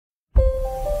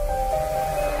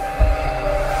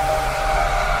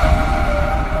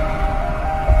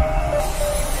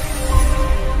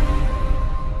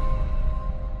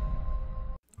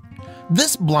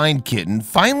This blind kitten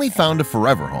finally found a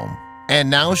forever home, and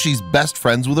now she's best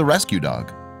friends with a rescue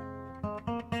dog.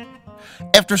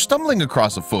 After stumbling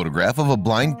across a photograph of a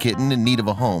blind kitten in need of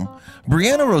a home,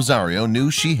 Brianna Rosario knew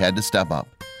she had to step up.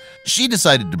 She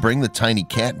decided to bring the tiny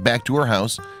cat back to her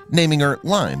house, naming her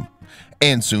Lime,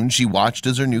 and soon she watched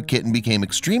as her new kitten became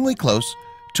extremely close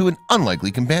to an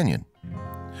unlikely companion.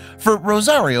 For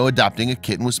Rosario, adopting a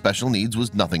kitten with special needs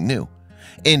was nothing new.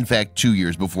 In fact, 2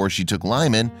 years before she took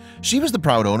Lime in, she was the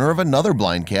proud owner of another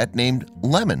blind cat named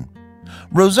Lemon.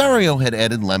 Rosario had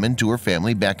added Lemon to her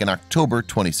family back in October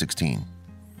 2016.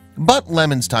 But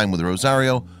Lemon's time with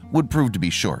Rosario would prove to be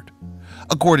short.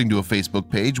 According to a Facebook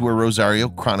page where Rosario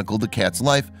chronicled the cat's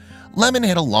life, Lemon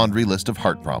had a laundry list of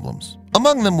heart problems.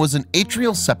 Among them was an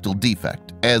atrial septal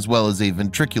defect, as well as a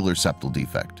ventricular septal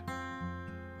defect.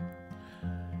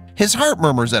 His heart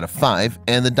murmurs at a 5,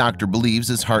 and the doctor believes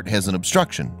his heart has an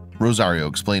obstruction, Rosario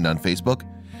explained on Facebook.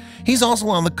 He's also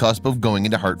on the cusp of going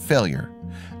into heart failure.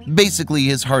 Basically,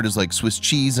 his heart is like Swiss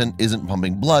cheese and isn't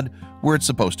pumping blood where it's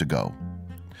supposed to go.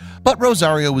 But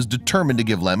Rosario was determined to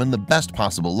give Lemon the best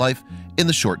possible life in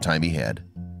the short time he had.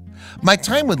 My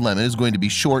time with Lemon is going to be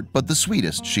short but the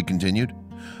sweetest, she continued.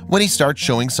 When he starts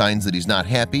showing signs that he's not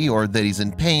happy or that he's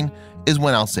in pain is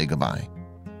when I'll say goodbye.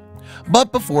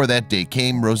 But before that day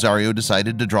came, Rosario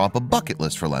decided to draw up a bucket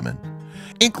list for Lemon.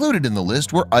 Included in the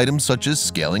list were items such as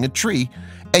scaling a tree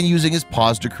and using his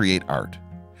paws to create art.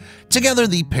 Together,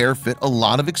 the pair fit a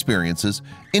lot of experiences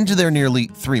into their nearly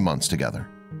 3 months together.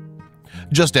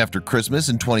 Just after Christmas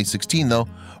in 2016, though,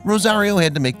 Rosario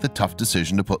had to make the tough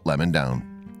decision to put Lemon down.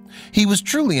 He was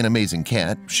truly an amazing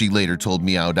cat, she later told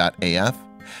Meow.af,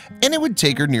 and it would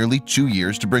take her nearly 2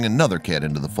 years to bring another cat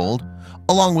into the fold,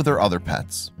 along with her other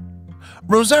pets.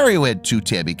 Rosario had 2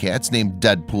 tabby cats named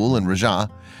Deadpool and Raja,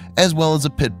 as well as a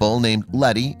pit bull named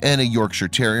Letty and a Yorkshire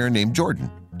Terrier named Jordan.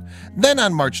 Then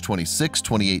on March 26,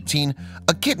 2018,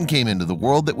 a kitten came into the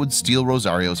world that would steal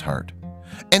Rosario's heart,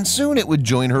 and soon it would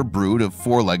join her brood of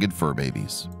 4-legged fur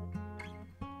babies.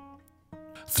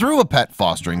 Through a pet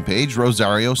fostering page,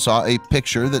 Rosario saw a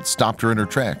picture that stopped her in her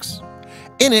tracks.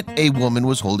 In it, a woman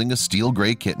was holding a steel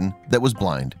gray kitten that was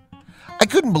blind. I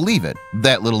couldn't believe it.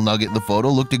 That little nugget in the photo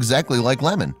looked exactly like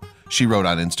Lemon, she wrote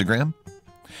on Instagram.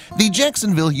 The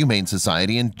Jacksonville Humane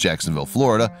Society in Jacksonville,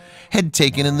 Florida, had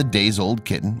taken in the days-old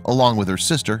kitten along with her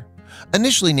sister,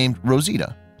 initially named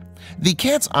Rosita. The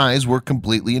cat's eyes were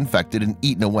completely infected and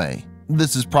eaten away.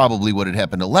 This is probably what had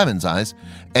happened to Lemon's eyes,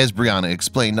 as Brianna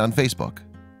explained on Facebook.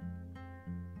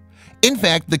 In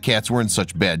fact, the cats were in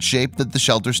such bad shape that the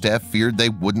shelter staff feared they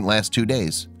wouldn't last 2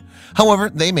 days. However,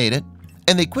 they made it,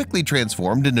 and they quickly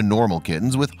transformed into normal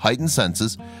kittens with heightened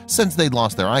senses since they'd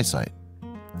lost their eyesight.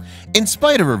 In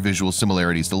spite of her visual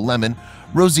similarities to Lemon,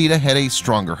 Rosita had a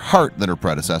stronger heart than her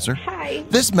predecessor.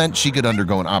 This meant she could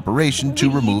undergo an operation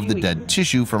to remove the dead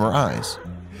tissue from her eyes.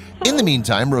 In the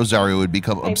meantime, Rosario had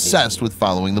become obsessed with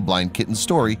following the blind kitten's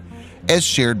story, as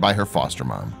shared by her foster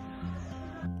mom.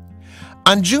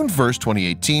 On June 1,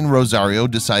 2018, Rosario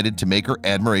decided to make her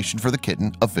admiration for the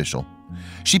kitten official.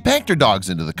 She packed her dogs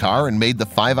into the car and made the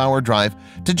 5-hour drive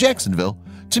to Jacksonville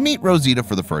to meet Rosita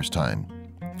for the first time.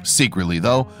 Secretly,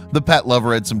 though, the pet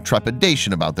lover had some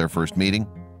trepidation about their first meeting.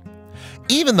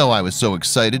 Even though I was so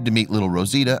excited to meet little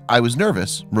Rosita, I was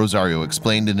nervous, Rosario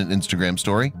explained in an Instagram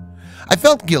story. I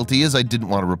felt guilty as I didn't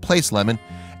want to replace Lemon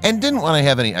and didn't want to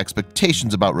have any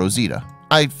expectations about Rosita.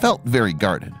 I felt very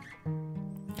guarded.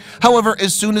 However,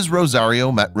 as soon as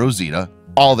Rosario met Rosita,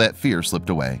 all that fear slipped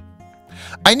away.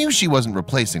 I knew she wasn't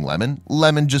replacing Lemon.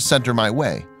 Lemon just sent her my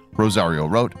way, Rosario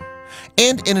wrote.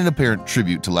 And in an apparent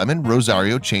tribute to Lemon,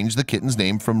 Rosario changed the kitten's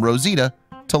name from Rosita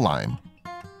to Lime.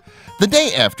 The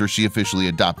day after she officially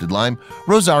adopted Lime,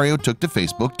 Rosario took to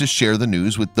Facebook to share the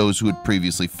news with those who had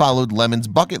previously followed Lemon's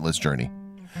bucket list journey.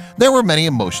 There were many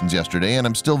emotions yesterday, and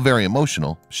I'm still very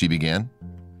emotional, she began.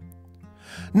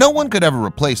 No one could ever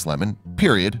replace Lemon,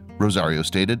 period, Rosario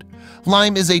stated.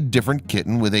 Lime is a different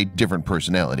kitten with a different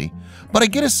personality, but I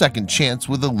get a second chance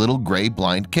with a little gray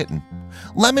blind kitten.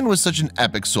 Lemon was such an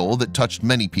epic soul that touched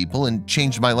many people and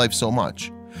changed my life so much.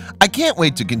 I can't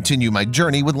wait to continue my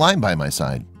journey with Lime by my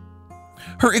side.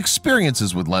 Her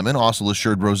experiences with Lemon also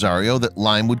assured Rosario that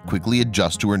Lime would quickly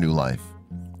adjust to her new life.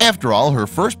 After all, her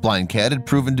first blind cat had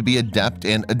proven to be adept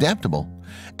and adaptable,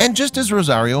 and just as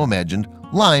Rosario imagined,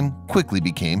 Lime quickly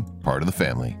became part of the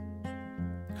family.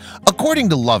 According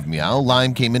to Love Meow,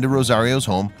 Lime came into Rosario's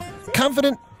home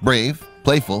confident, brave,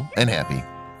 playful, and happy.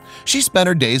 She spent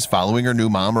her days following her new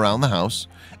mom around the house,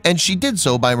 and she did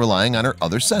so by relying on her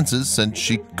other senses since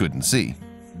she couldn't see.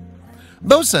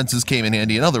 Those senses came in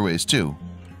handy in other ways too.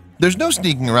 There's no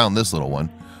sneaking around this little one.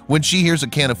 When she hears a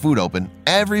can of food open,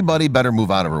 everybody better move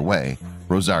out of her way,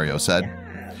 Rosario said.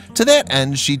 To that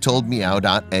end, she told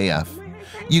Meow.af,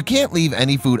 "You can't leave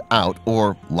any food out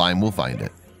or Lime will find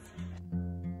it."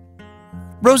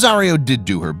 Rosario did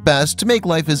do her best to make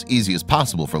life as easy as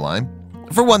possible for Lime.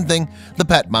 For one thing, the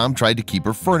pet mom tried to keep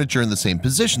her furniture in the same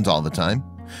positions all the time.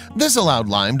 This allowed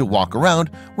Lime to walk around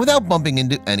without bumping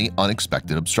into any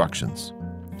unexpected obstructions.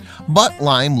 But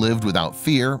Lime lived without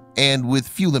fear and with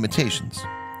few limitations.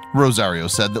 Rosario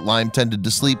said that Lime tended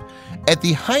to sleep at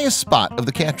the highest spot of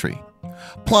the cat tree.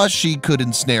 Plus, she could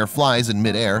ensnare flies in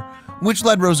midair, which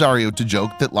led Rosario to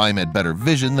joke that Lime had better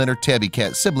vision than her tabby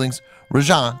cat siblings,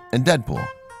 Raja and Deadpool.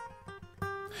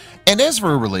 And as for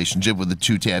her relationship with the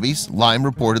two tabbies, Lime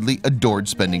reportedly adored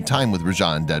spending time with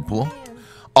Raja and Deadpool.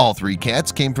 All three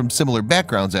cats came from similar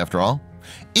backgrounds after all.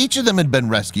 Each of them had been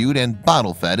rescued and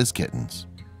bottle-fed as kittens.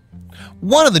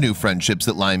 One of the new friendships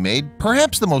that Lime made,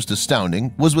 perhaps the most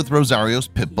astounding, was with Rosario's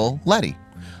pit bull, Letty.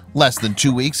 Less than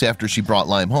 2 weeks after she brought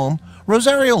Lime home,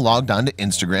 Rosario logged onto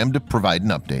Instagram to provide an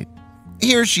update.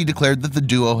 Here she declared that the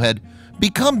duo had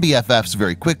become BFFs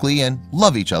very quickly and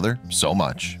love each other so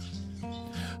much.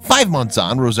 5 months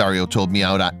on, Rosario told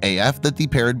Meow.af that the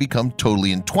pair had become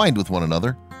totally entwined with one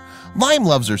another. Lime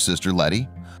loves her sister Letty.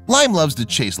 Lime loves to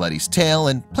chase Letty's tail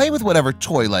and play with whatever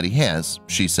toy Letty has,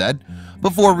 she said,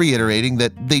 before reiterating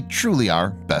that they truly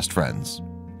are best friends.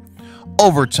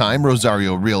 Over time,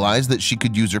 Rosario realized that she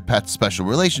could use her pet's special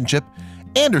relationship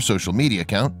and her social media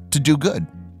account to do good.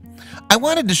 "I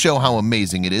wanted to show how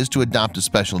amazing it is to adopt a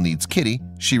special needs kitty,"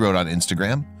 she wrote on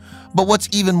Instagram. "But what's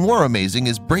even more amazing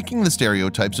is breaking the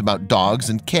stereotypes about dogs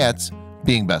and cats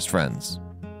being best friends."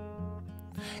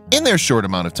 In their short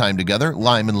amount of time together,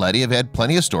 Lime and Letty have had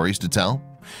plenty of stories to tell.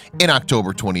 In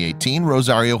October 2018,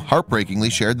 Rosario heartbreakingly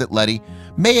shared that Letty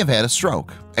may have had a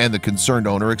stroke, and the concerned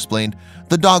owner explained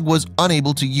the dog was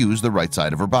unable to use the right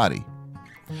side of her body.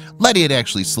 Letty had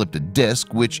actually slipped a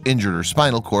disc, which injured her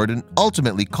spinal cord and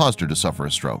ultimately caused her to suffer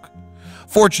a stroke.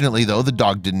 Fortunately, though, the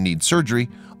dog didn't need surgery,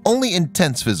 only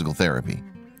intense physical therapy.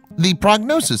 "The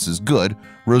prognosis is good,"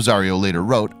 Rosario later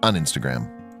wrote on Instagram.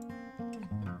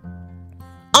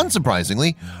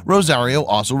 Unsurprisingly, Rosario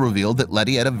also revealed that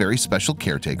Letty had a very special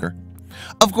caretaker.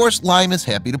 "Of course, Lime is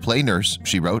happy to play nurse,"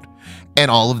 she wrote, and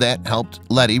all of that helped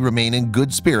Letty remain in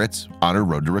good spirits on her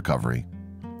road to recovery.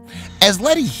 As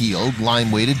Letty healed, Lime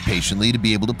waited patiently to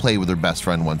be able to play with her best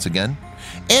friend once again,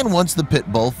 and once the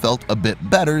pit bull felt a bit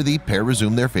better, the pair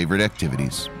resumed their favorite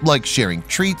activities, like sharing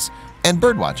treats and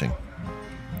birdwatching.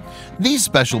 These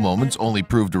special moments only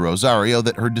proved to Rosario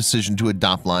that her decision to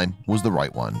adopt Lime was the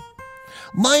right one.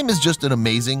 "Lime is just an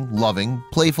amazing, loving,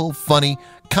 playful, funny,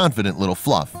 confident little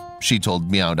fluff," she told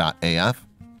Meow.af.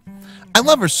 "I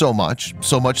love her so much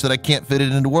that I can't fit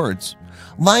it into words.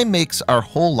 Lime makes our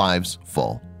whole lives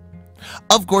full."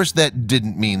 Of course, that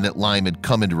didn't mean that Lime had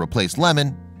come in to replace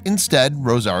Lemon. Instead,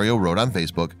 Rosario wrote on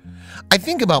Facebook, "I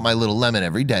think about my little Lemon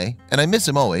every day, and I miss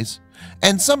him always,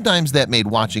 and sometimes that made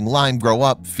watching Lime grow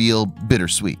up feel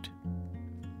bittersweet.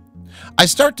 I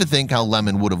start to think how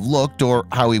Lemon would have looked or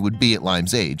how he would be at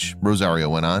Lime's age," Rosario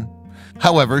went on.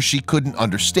 However, she couldn't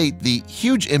understate the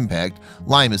huge impact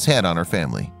Lime has had on her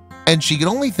family, and she could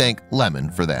only thank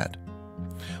Lemon for that.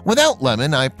 "Without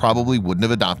Lemon, I probably wouldn't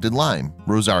have adopted Lime,"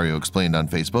 Rosario explained on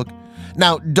Facebook.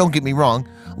 Now, don't get me wrong,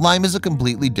 Lime is a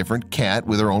completely different cat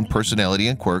with her own personality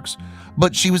and quirks,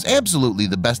 but she was absolutely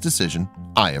the best decision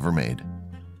I ever made.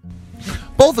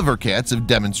 Both of her cats have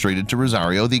demonstrated to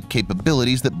Rosario the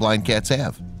capabilities that blind cats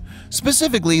have,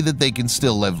 specifically that they can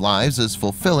still live lives as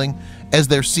fulfilling as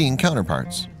their seeing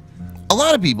counterparts. A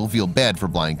lot of people feel bad for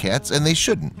blind cats, and they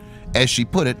shouldn't, as she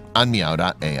put it on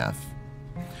Meow.af.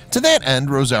 To that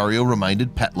end, Rosario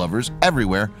reminded pet lovers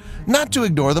everywhere not to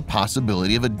ignore the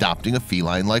possibility of adopting a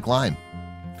feline like Lime.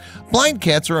 "Blind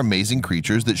cats are amazing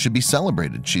creatures that should be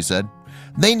celebrated," she said.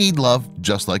 "They need love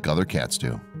just like other cats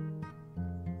do."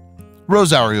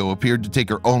 Rosario appeared to take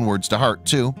her own words to heart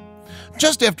too.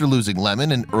 Just after losing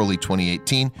Lemon in early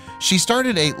 2018, she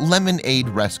started a Lemonade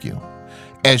Rescue.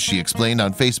 As she explained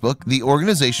on Facebook, the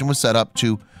organization was set up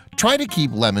to try to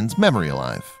keep Lemon's memory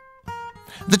alive.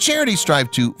 The charity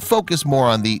strived to focus more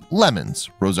on the lemons,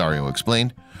 Rosario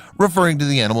explained, referring to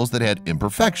the animals that had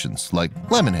imperfections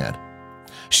like Lemon had.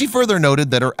 She further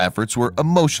noted that her efforts were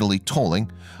emotionally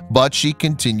tolling, but she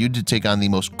continued to take on the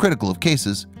most critical of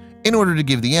cases in order to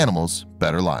give the animals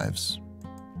better lives.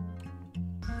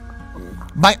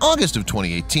 By August of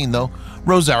 2018, though,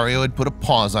 Rosario had put a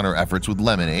pause on her efforts with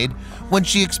Lemonade when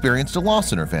she experienced a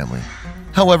loss in her family.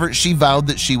 However, she vowed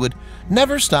that she would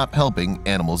never stop helping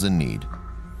animals in need.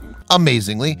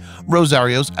 Amazingly,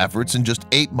 Rosario's efforts in just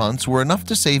 8 months were enough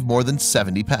to save more than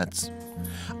 70 pets.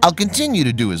 "I'll continue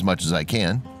to do as much as I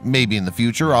can. Maybe in the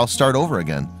future I'll start over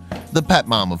again," the pet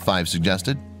mom of 5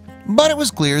 suggested. But it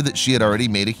was clear that she had already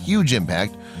made a huge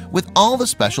impact with all the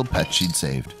special pets she'd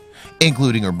saved,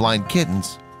 including her blind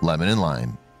kittens, Lemon and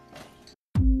Lime.